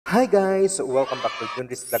Hi guys, welcome back to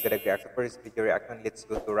Junrys vlog reaction. For this video reaction, let's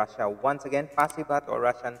go to Russia once again. PASIBA to our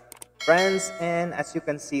Russian friends, and as you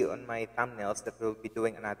can see on my thumbnails, that we'll be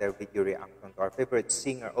doing another video reaction to our favorite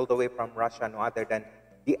singer all the way from Russia, no other than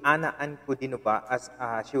Diana Ankudinova, as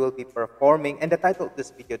she will be performing. And the title of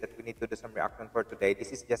this video that we need to do some reaction for today,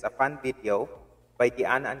 this is just a fun video by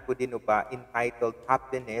Diana Anкудинова entitled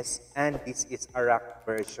Happiness, and this is a rock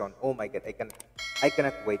version. Oh my god, I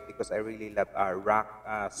cannot wait because I really love rock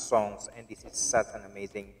songs, and this is such an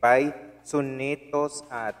amazing by Sonitus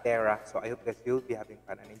Terra. So I hope that you'll be having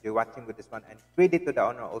fun and enjoy watching with this one, and credit to the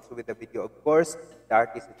owner also with the video, of course, the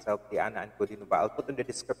artist itself, Diana Anкудинова. I'll put in the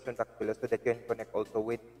description box below so that you can connect also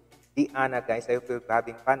with Diana, guys. I hope you'll be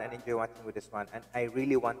having fun and enjoy watching with this one, and I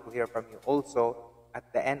really want to hear from you also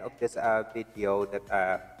at the end of this video,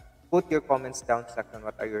 that put your comments down section.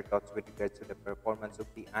 What are your thoughts with regards to the performance of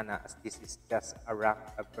Diana, as this is just a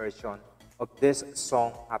rock version of this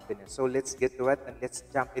song Happiness. So let's get to it and let's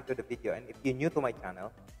jump into the video. And if you're new to my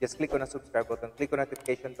channel, just click on the subscribe button, click on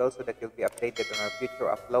notification bell so that you'll be updated on our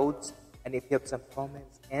future uploads. And if you have some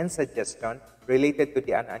comments and suggestions related to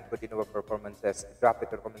Diana Anкудинова performances, drop it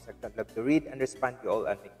in the comment section. I'd love to read and respond to you all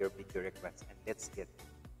and make your video requests. And let's get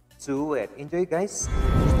to it. Enjoy, guys.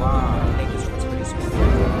 Wow, thank you so much for this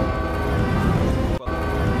video.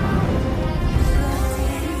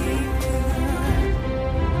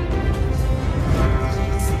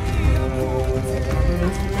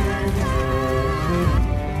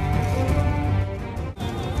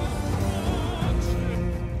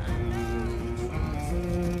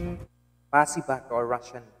 PASIBA to our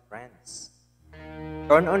Russian friends.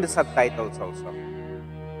 Turn on the subtitles also.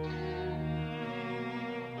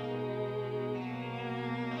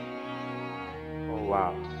 Oh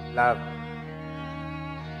wow, love.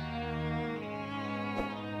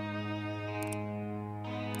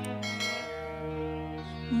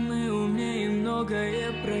 Мы умеем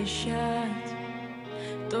многое прощать,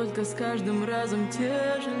 только с каждым разом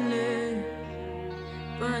тяжелее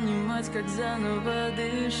понимать, как заново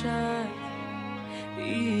дышать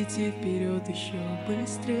и идти вперед еще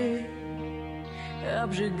быстрее.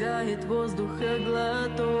 Обжигает воздух и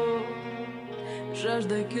глоток,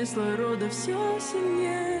 жажда кислорода все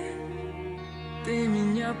сильнее. Ты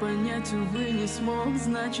меня понять, увы, не смог,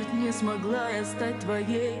 значит, не смогла я стать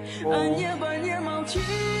твоей. А небо не молчит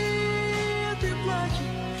и плачет,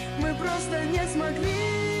 мы просто не смогли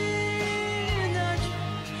иначе.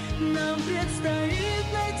 Нам предстоит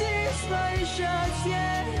найти свое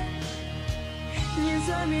счастье, не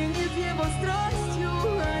заменив его страстью.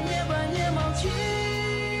 А небо не молчит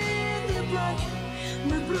и плачет,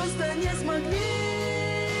 мы просто не смогли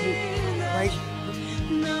иначе.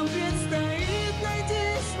 Нам предстоит найти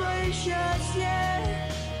свое счастье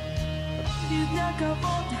и для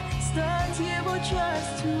кого-то стать его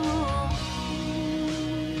частью.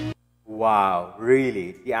 Wow,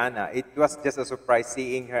 really, Diana, it was just a surprise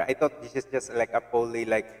seeing her. I thought this is just like a fully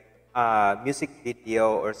music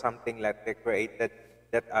video or something like they created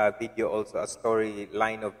that video, also a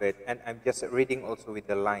storyline of it. And I'm just reading also with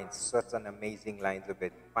the lines, such an amazing lines of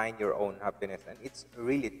it. Find your own happiness, and it's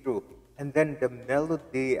really true. And then the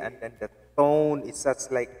melody and then the tone is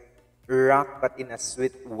such like rock, but in a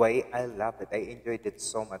sweet way. I love it. I enjoyed it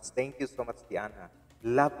so much. Thank you so much, Diana.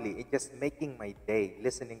 Lovely. It's just making my day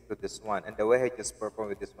listening to this one, and the way I just performed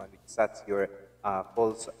with this one with such your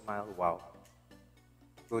full smile. Wow.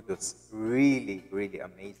 Kudos. Really, really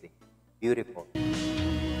amazing. Beautiful.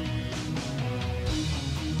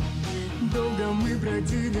 Долго мы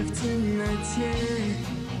бродили в темноте,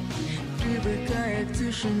 привыкая к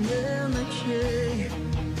тишине ночей.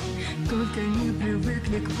 Только не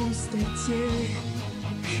привыкли к пустоте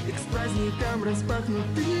и к праздникам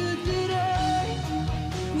распахнутых дверей.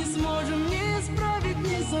 Не сможем ни исправить,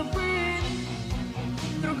 ни забыть,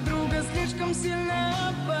 друг друга слишком сильно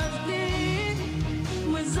обожгли.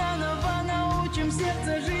 Мы заново научим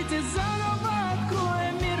сердце жить и заново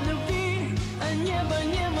откроем мир любви. А небо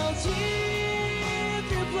не молчит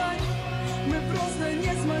и плачет, мы просто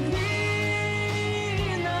не смогли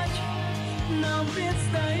иначе. Нам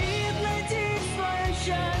предстоит найти свое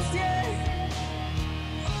счастье,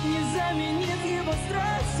 не заменив его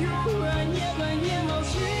страстью. А небо не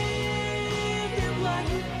молчит и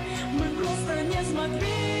плачет, мы просто не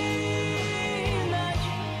смогли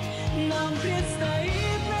иначе. Нам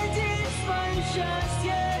предстоит найти свое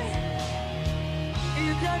счастье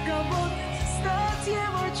и для кого-то стать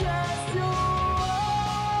его частью.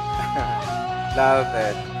 Love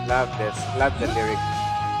it. Love this. Love the lyrics.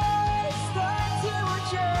 Стать его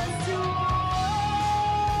частью.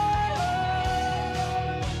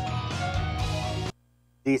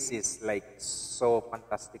 This is like so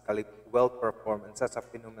fantastically well performed and such a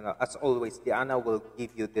phenomenal. As always, Diana will give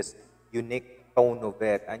you this unique tone of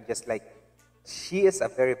it, and just like she is a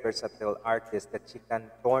very versatile artist that she can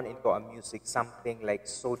turn into a music something like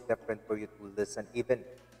so different for you to listen. Even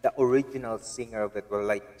the original singer of it will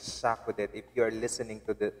like shock with it if you're listening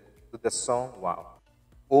to the song. Wow.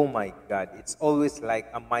 Oh my God, it's always like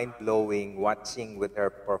a mind-blowing watching with her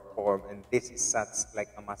perform, and this is such like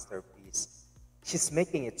a masterpiece. She's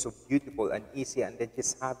making it so beautiful and easy, and then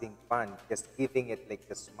just having fun, just giving it like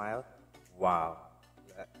the smile. Wow,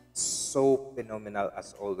 so phenomenal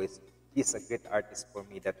as always. She's a great artist for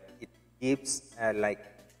me that it gives like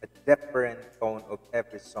a different tone of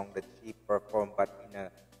every song that she performed, but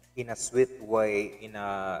in a sweet way, in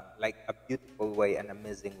a like a beautiful way, an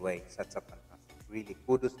amazing way. Such a fantastic. Really,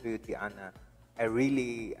 kudos to you, Diana. I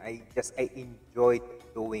enjoyed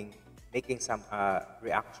making some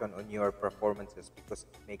reaction on your performances because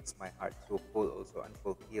it makes my heart so full also and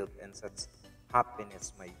fulfilled and such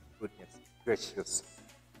happiness. My goodness gracious.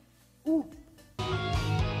 Ooh.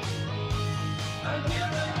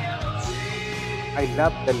 I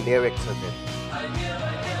love the lyrics of it.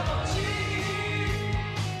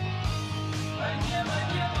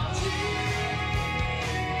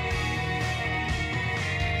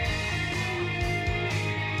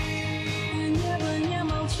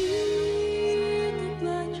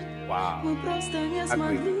 Wow. Мы просто не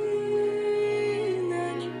смогли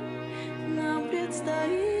иначе. Нам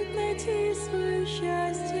предстоит найти свое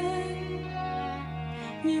счастье,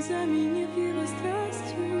 не заменив его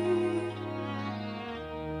страстью.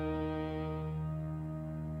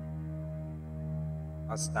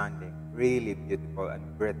 Outstanding, really beautiful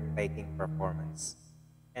and breathtaking performance.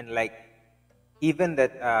 And like even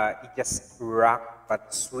that it just rock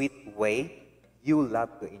but sweet way, you love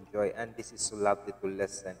to enjoy, and this is so lovely to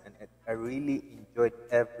listen, and I really enjoyed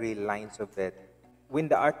every lines of it. When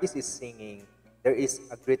the artist is singing, there is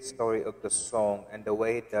a great story of the song, and the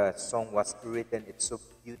way the song was written, it's so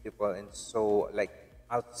beautiful and so like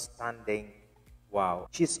outstanding. Wow,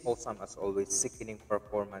 she's awesome as always. Sickening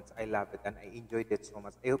performance, I love it, and I enjoyed it so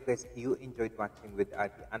much. I hope guys you enjoyed watching with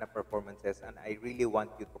Diana performances, and I really want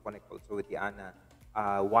you to connect also with Diana.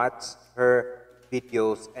 Watch her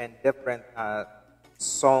videos and different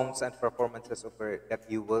songs and performances of her that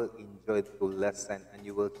you will enjoy to listen, and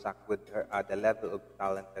you will shock with her the level of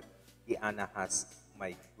talent that Diana has.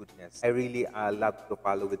 My goodness, I really love to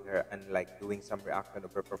follow with her and like doing some reaction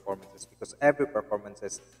of her performances, because every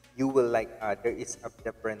performances you will like there is a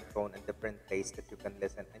different tone and different taste that you can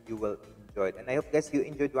listen and you will enjoy it. And I hope guys you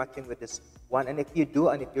enjoyed watching with this one, and if you do,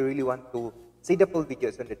 and if you really want to see the full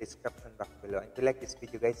videos in the description box below. And if you like this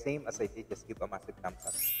video guys, same as I did, just give a massive thumbs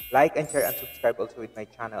up. Like and share and subscribe also with my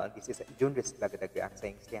channel. And this is Junrys React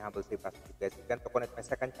saying stay humble, stay positive guys. You can to connect my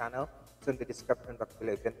second channel, so in the description box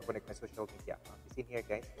below. You can to connect my social media account. It's in here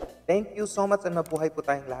guys. Thank you so much, and mabuhay po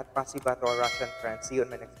tayong lahat. PASIBA to our Russian friends. See you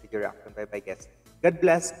on my next video reaction. Bye bye guys. God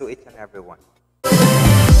bless to each and everyone.